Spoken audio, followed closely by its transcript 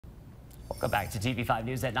Welcome back to TV5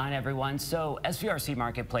 News at 9, everyone. So, SVRC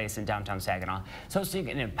Marketplace in downtown Saginaw is hosting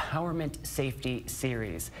an Empowerment Safety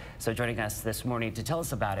Series. So, joining us this morning to tell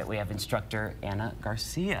us about it, we have instructor Anna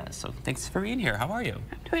Garcia. So, thanks for being here. How are you?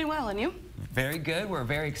 I'm doing well, and you? Very good. We're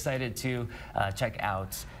very excited to check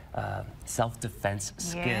out self-defense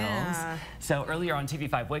skills. Yeah. So, earlier on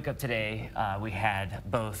TV5 Wake Up today, we had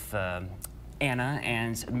both Anna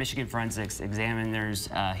and Michigan Forensics examiners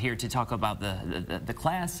here to talk about the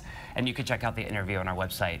class, and you can check out the interview on our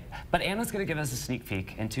website. But Anna's going to give us a sneak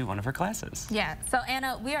peek into one of her classes. Yeah, so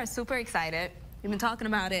Anna, we are super excited. We've been talking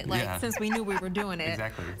about it since we knew we were doing it.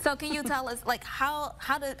 Exactly. So can you tell us how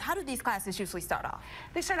do these classes usually start off?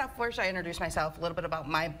 They start off first. I introduce myself, a little bit about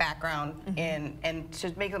my background, and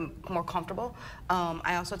to make them more comfortable.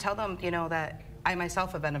 I also tell them, that I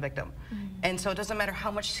myself have been a victim, and so it doesn't matter how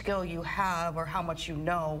much skill you have or how much you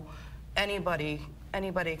know. Anybody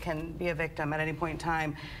can be a victim at any point in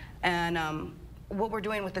time. And what we're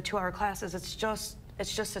doing with the 2-hour classes, it's just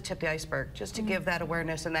to tip the iceberg, just to give that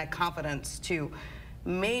awareness and that confidence to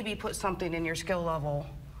maybe put something in your skill level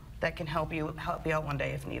that can help you out one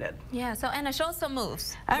day if needed. Yeah. So Anna, show us some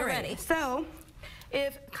moves. All right. Ready. So,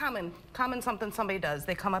 if common something somebody does,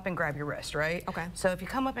 they come up and grab your wrist, right? Okay. So if you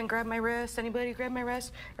come up and grab my wrist, anybody grab my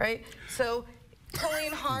wrist, right? So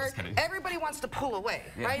pulling hard, everybody wants to pull away,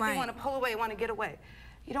 right? They want to pull away, want to get away.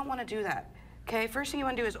 You don't want to do that. Okay, first thing you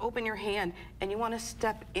want to do is open your hand, and you want to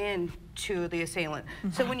step in to the assailant.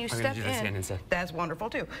 So when you step in, that's wonderful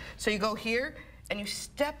too. So you go here, and you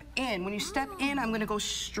step in. When you step in, I'm going to go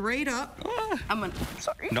straight up. I'm going to,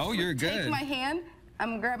 sorry. No, you're good. Take my hand.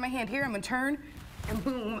 I'm going to grab my hand here. I'm going to turn, and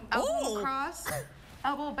boom, elbow across,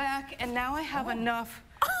 elbow back, and now I have enough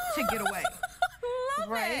to get away.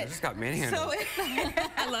 I just got manhandled. So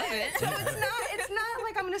I love it. So it's not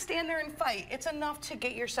like I'm going to stand there and fight. It's enough to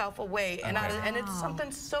get yourself away, and it's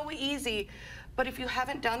something so easy. But if you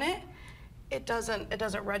haven't done it, it doesn't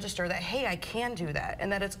register that, hey, I can do that,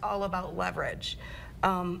 and that it's all about leverage.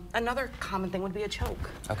 Another common thing would be a choke.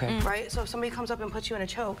 Okay. Right. So if somebody comes up and puts you in a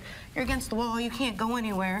choke, you're against the wall. You can't go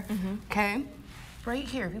anywhere. Okay. Right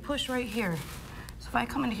here. If you push right here. So if I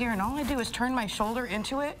come into here and all I do is turn my shoulder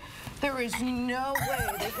into it, there is no way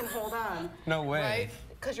they can hold on. No way. Right?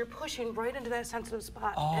 Because you're pushing right into that sensitive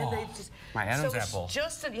spot. Oh, and they just, my Adam's apple.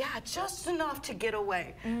 Just enough to get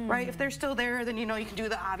away. Right? If they're still there, then you can do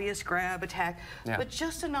the obvious grab, attack. Yeah. But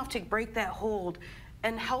just enough to break that hold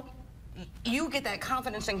and help you get that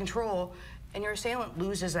confidence and control, and your assailant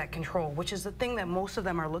loses that control, which is the thing that most of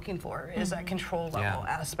them are looking for, is that control level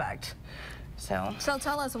aspect. So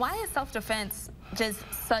tell us, why is self-defense just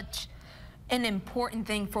such an important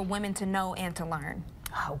thing for women to know and to learn?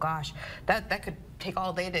 Oh gosh, that could take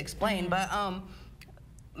all day to explain, but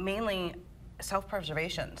mainly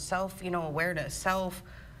self-preservation, awareness,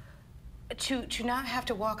 to not have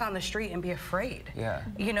to walk on the street and be afraid. Yeah.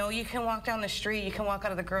 You can walk down the street, you can walk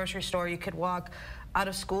out of the grocery store, you could walk out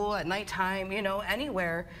of school at nighttime,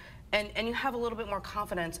 anywhere, and you have a little bit more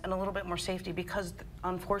confidence and a little bit more safety, because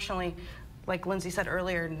unfortunately, like Lindsay said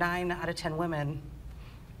earlier, 9 out of 10 women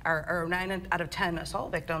or 9 out of 10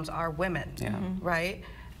 assault victims are women, right?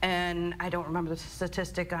 And I don't remember the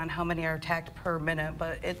statistic on how many are attacked per minute,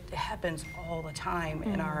 but it happens all the time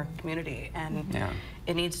in our community, and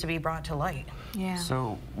it needs to be brought to light. Yeah.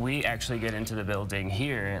 So we actually get into the building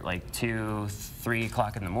here at like 2, 3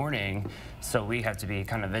 o'clock in the morning, so we have to be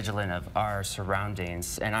kind of vigilant of our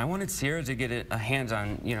surroundings. And I wanted Sierra to get a hand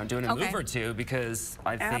on, doing a move or two, because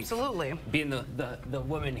I think being the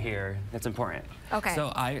woman here, that's important. Okay.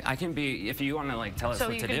 So I can be, if you want to tell us what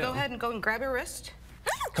to do. So you can go ahead and grab your wrist.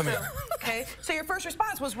 Come here. Okay, so your first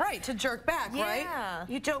response was right, to jerk back, right?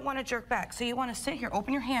 You don't want to jerk back, so you want to sit here,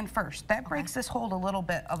 open your hand first. That breaks this hold a little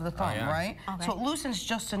bit of the thumb, right? So it loosens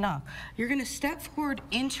just enough. You're going to step forward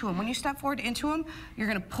into him. When you step forward into him, you're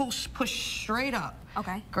going to push straight up.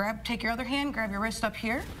 Okay. Take your other hand, grab your wrist up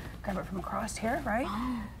here, grab it from across here, right?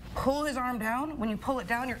 Pull his arm down. When you pull it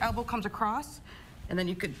down, your elbow comes across, and then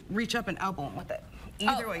you could reach up and elbow him with it.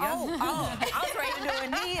 Either way, I was ready to do a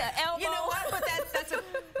knee, an elbow. You know what? But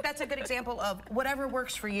that's a good example of whatever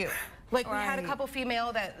works for you. Like we had a couple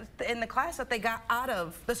female that in the class that they got out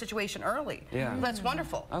of the situation early. Yeah. That's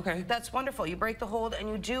wonderful. Okay. That's wonderful. You break the hold and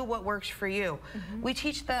you do what works for you. We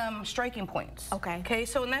teach them striking points. Okay. Okay.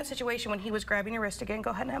 So in that situation, when he was grabbing your wrist again, go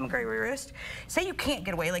ahead and have him grab your wrist. Say you can't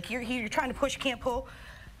get away, like you're trying to push, you can't pull.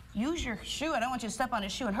 use your shoe. I don't want you to step on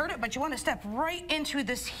his shoe and hurt it, but you want to step right into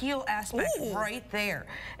this heel aspect right there.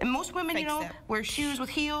 And most women, you know, wear shoes with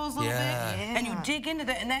heels a little bit, and you dig into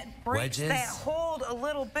that, and that breaks that hold a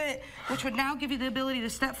little bit, which would now give you the ability to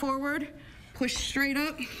step forward, push straight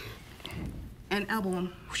up, and elbow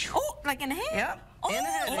them. Oh, like in the head? Yep. Oh, in the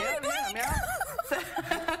head.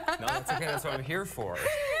 No, that's okay. That's what I'm here for.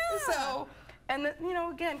 So, and then, you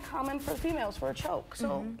know, again, common for females for a choke.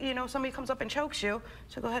 So, you know, somebody comes up and chokes you,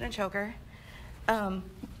 so go ahead and choke her.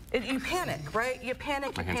 You panic, right? You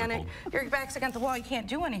panic, you panic. Your back's against the wall, you can't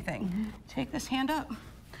do anything. Take this hand up.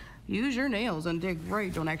 Use your nails and dig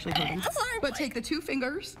right. Don't actually hurt them. But take the 2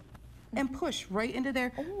 fingers and push right into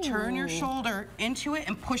there. Ooh. Turn your shoulder into it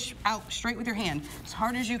and push out straight with your hand as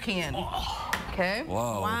hard as you can. Okay?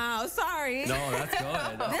 Whoa. Wow, sorry. No, that's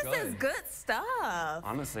good. That's this is good stuff.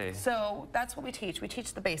 Honestly. So that's what we teach. We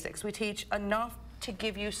teach the basics. We teach enough to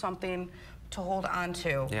give you something to hold on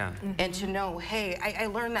to. Yeah. And to know, hey, I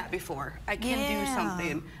learned that before. I can do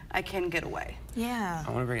something. I can get away. Yeah.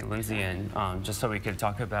 I want to bring Lindsay in just so we could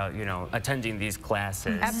talk about, you know, attending these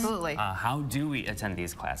classes. Absolutely. How do we attend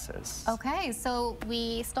these classes? Okay, so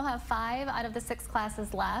we still have 5 out of the 6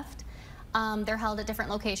 classes left. They're held at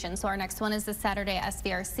different locations. So our next one is this Saturday at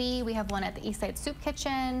SVRC. We have one at the Eastside Soup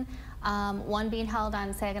Kitchen, one being held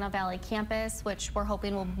on Saginaw Valley campus, which we're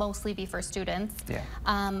hoping will mostly be for students. Yeah.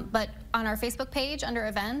 But on our Facebook page under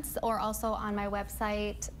events, or also on my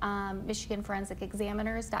website,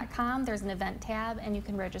 MichiganForensicExaminers.com, there's an event tab, and you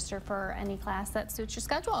can register for any class that suits your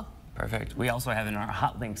schedule. Perfect. We also have in our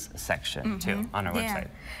hot links section too on our website.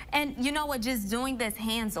 And you know what, just doing this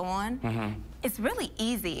hands-on, it's really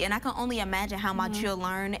easy, and I can only imagine how much you'll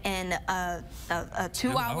learn in a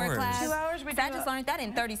 2-hour class. 2 hours, I just learned that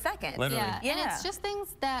in 30 seconds. Literally. Yeah, and it's just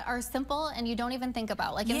things that are simple and you don't even think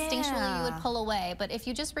about. Like instinctually you would pull away, but if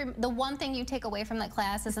you just, the one thing you take away from that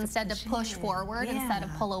class is instead to push forward instead of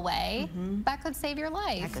pull away, that could save your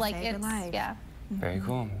life. That could save your life. Yeah. Very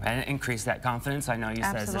cool. And increase that confidence. I know you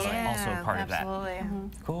said this is also a part of that. Absolutely.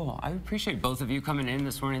 Cool. I appreciate both of you coming in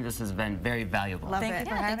this morning. This has been very valuable. Thanks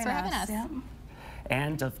for having us. Yeah.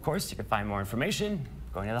 And of course, you can find more information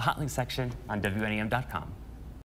going to the hot links section on WNEM.com.